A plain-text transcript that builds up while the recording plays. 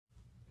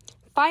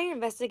Fire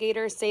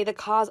investigators say the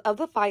cause of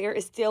the fire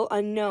is still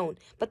unknown,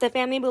 but the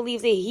family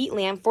believes a heat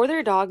lamp for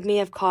their dog may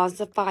have caused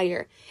the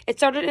fire. It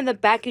started in the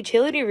back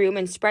utility room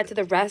and spread to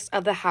the rest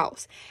of the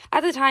house.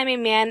 At the time, a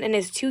man and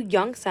his two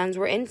young sons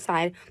were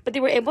inside, but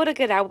they were able to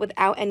get out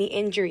without any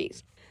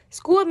injuries.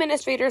 School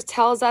administrators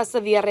tells us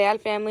the Villarreal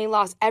family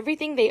lost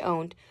everything they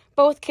owned.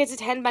 Both kids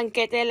attend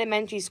Banquete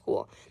Elementary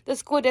School. The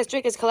school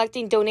district is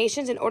collecting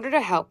donations in order to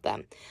help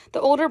them.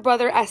 The older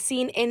brother, as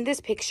seen in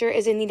this picture,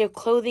 is in need of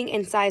clothing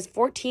in size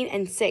 14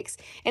 and 6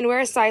 and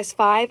wears size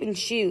 5 in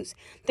shoes.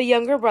 The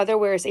younger brother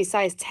wears a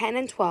size 10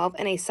 and 12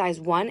 and a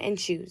size 1 in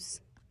shoes.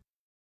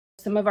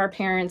 Some of our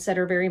parents that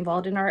are very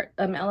involved in our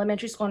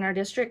elementary school in our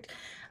district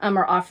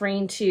are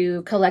offering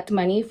to collect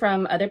money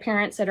from other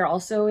parents that are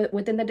also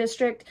within the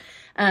district.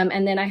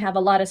 And then I have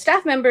a lot of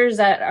staff members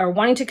that are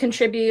wanting to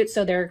contribute,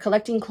 so they're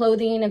collecting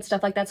clothing and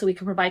stuff like that so we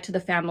can provide to the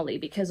family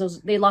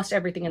because they lost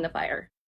everything in the fire.